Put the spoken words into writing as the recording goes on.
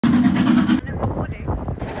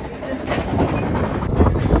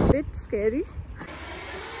bit scary.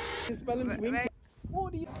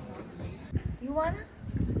 You wanna?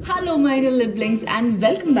 Hello my dear liblings and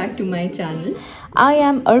welcome back to my channel. I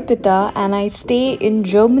am Arpita and I stay in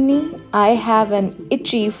Germany. I have an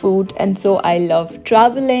itchy foot and so I love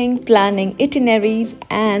traveling, planning itineraries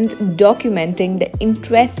and documenting the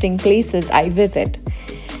interesting places I visit.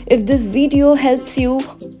 If this video helps you,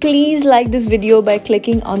 please like this video by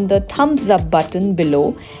clicking on the thumbs up button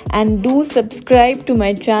below and do subscribe to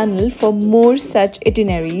my channel for more such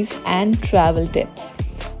itineraries and travel tips.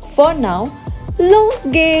 For now, los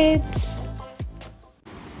geht's!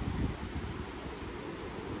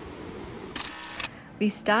 We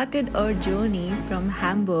started our journey from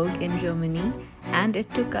Hamburg in Germany and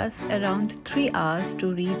it took us around 3 hours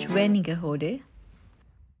to reach Wernigerode.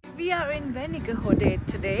 We are in Wernigerode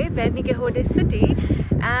today, Wernigerode city,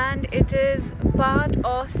 and it is part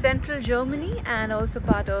of central Germany and also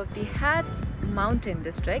part of the Harz mountain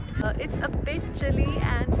district. It's a bit chilly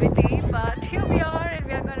and windy, but here we are and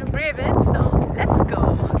we are going to brave it, so let's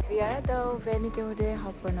go! We are at the Wernigerode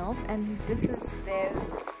Hauptbahnhof and this is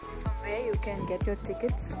from where you can get your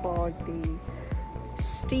tickets for the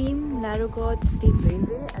Wernigerode Steam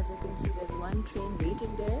railway. As you can see, there's one train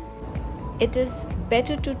waiting there. It is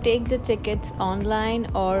better to take the tickets online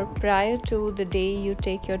or prior to the day you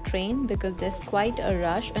take your train because there's quite a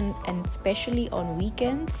rush and especially on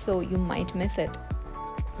weekends, so you might miss it.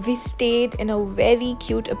 We stayed in a very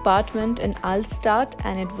cute apartment in Altstadt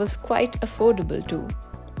and it was quite affordable too.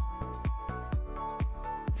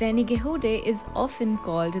 Wernigerode is often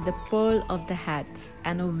called the Pearl of the Harz,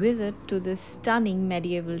 and a visit to this stunning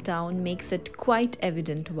medieval town makes it quite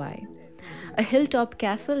evident why. A hilltop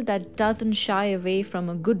castle that doesn't shy away from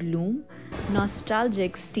a good loom,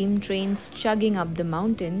 nostalgic steam trains chugging up the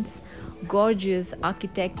mountains, gorgeous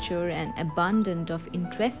architecture and abundant of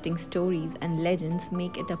interesting stories and legends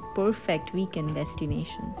make it a perfect weekend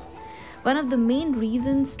destination. One of the main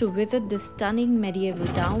reasons to visit this stunning medieval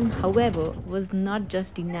town, however, was not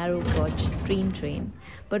just the narrow gauge steam train,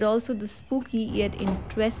 but also the spooky yet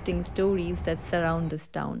interesting stories that surround this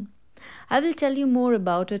town. I will tell you more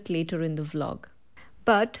about it later in the vlog.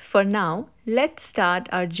 But for now, let's start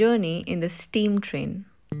our journey in the steam train.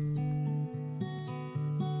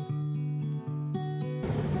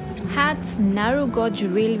 Harz narrow gauge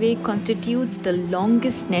railway constitutes the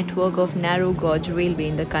longest network of narrow gauge railway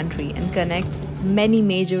in the country and connects many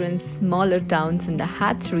major and smaller towns in the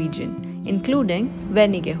Harz region, including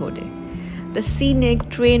Wernigerode. The scenic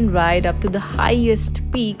train ride up to the highest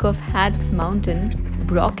peak of Harz mountain,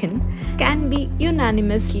 Brocken, can be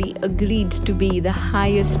unanimously agreed to be the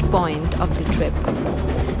highest point of the trip.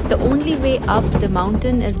 The only way up the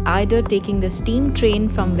mountain is either taking the steam train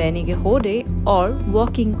from Wernigerode or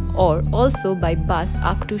walking or also by bus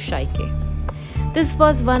up to Schaike. This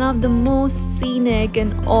was one of the most scenic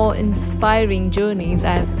and awe-inspiring journeys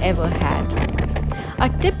I have ever had. A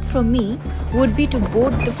tip from me would be to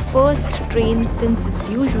board the first train since it's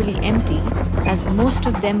usually empty, as most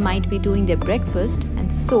of them might be doing their breakfast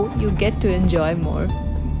and so you get to enjoy more.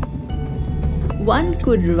 One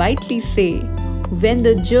could rightly say, when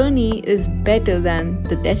the journey is better than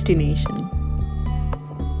the destination.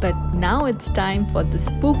 But now it's time for the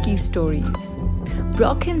spooky stories.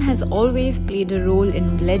 Brocken has always played a role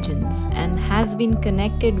in legends and has been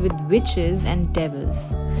connected with witches and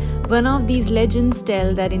devils. One of these legends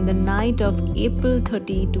tell that in the night of April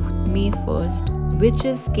 30 to May 1st,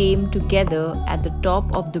 witches came together at the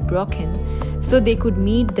top of the Brocken so they could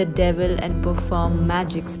meet the devil and perform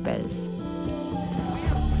magic spells.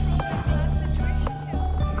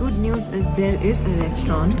 Good news is there is a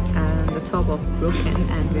restaurant at the top of Brocken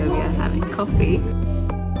and where we are having coffee.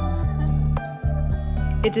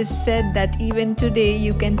 It is said that even today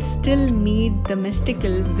you can still meet the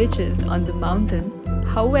mystical witches on the mountain.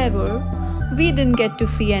 However, we didn't get to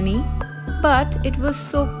see any, but it was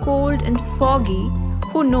so cold and foggy,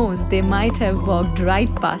 who knows, they might have walked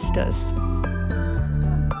right past us.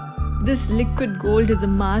 This liquid gold is a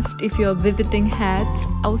must if you are visiting Harz,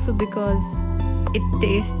 also because it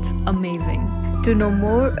tastes amazing. To know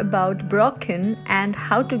more about Brocken and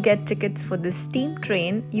how to get tickets for the steam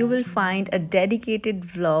train, you will find a dedicated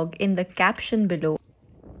vlog in the caption below.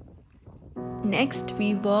 Next,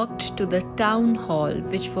 we walked to the town hall,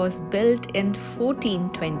 which was built in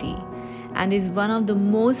 1420 and is one of the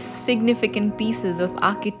most significant pieces of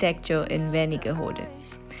architecture in Wernigerode.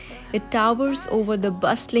 It towers over the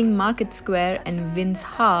bustling market square and wins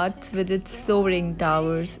hearts with its soaring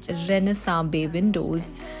towers, Renaissance bay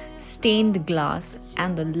windows, stained glass,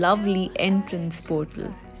 and the lovely entrance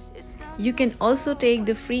portal. You can also take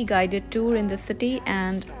the free guided tour in the city,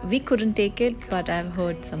 and we couldn't take it, but I've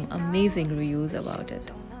heard some amazing reviews about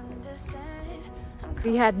it.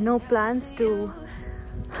 We had no plans to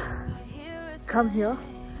come here,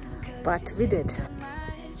 but we did.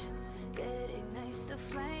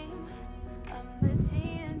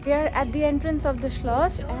 We are at the entrance of the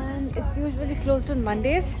Schloss, and it's usually closed on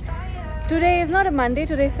Mondays. Today is not a Monday,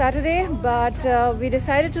 today is Saturday, but we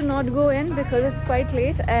decided to not go in because it's quite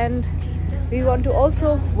late and we want to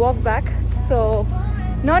also walk back. So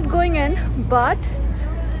not going in, but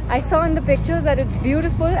I saw in the pictures that it's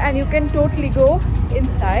beautiful and you can totally go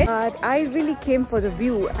inside. But I really came for the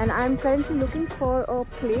view, and I'm currently looking for a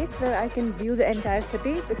place where I can view the entire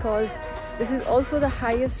city, because this is also the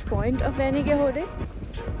highest point of Wernigerode.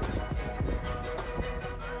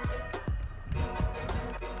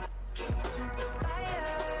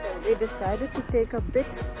 We decided to take a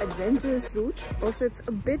bit adventurous route. Also, it's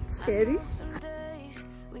a bit scary.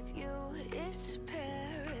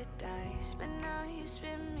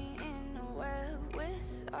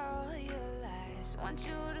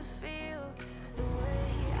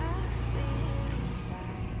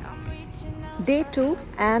 Day 2,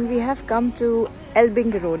 and we have come to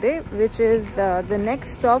Wernigerode, which is the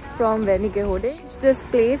next stop from Wernigerode. It's this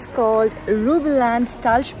place called Rubeland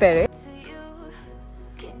Talsperre.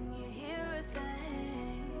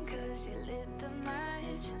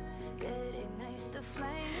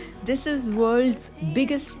 This is world's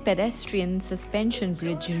biggest pedestrian suspension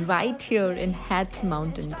bridge right here in Harz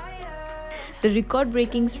Mountains. The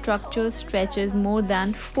record-breaking structure stretches more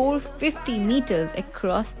than 450 meters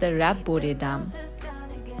across the Rappbode Dam.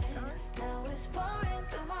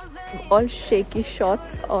 All shaky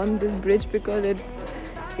shots on this bridge because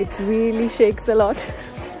it really shakes a lot.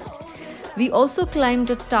 We also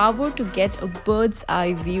climbed a tower to get a bird's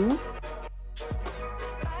eye view.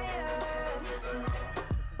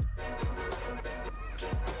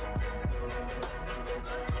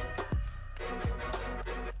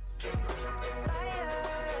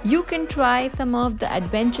 You can try some of the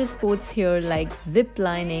adventure sports here like zip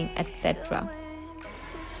lining, etc.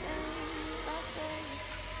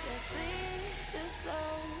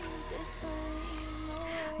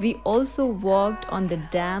 We also walked on the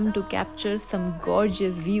dam to capture some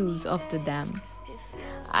gorgeous views of the dam.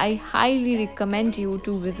 I highly recommend you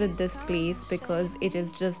to visit this place because it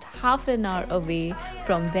is just half an hour away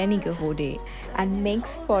from Wernigerode and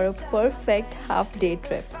makes for a perfect half-day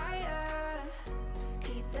trip.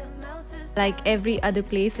 Like every other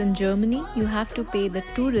place in Germany, you have to pay the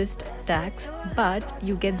tourist tax, but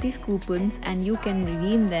you get these coupons and you can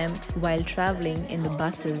redeem them while traveling in the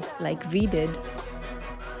buses like we did.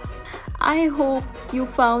 I hope you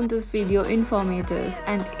found this video informative,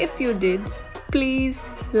 and if you did, please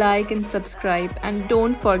like and subscribe, and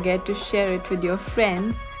don't forget to share it with your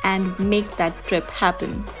friends and make that trip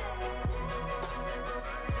happen.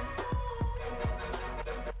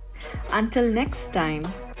 Until next time.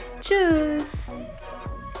 Tschüss!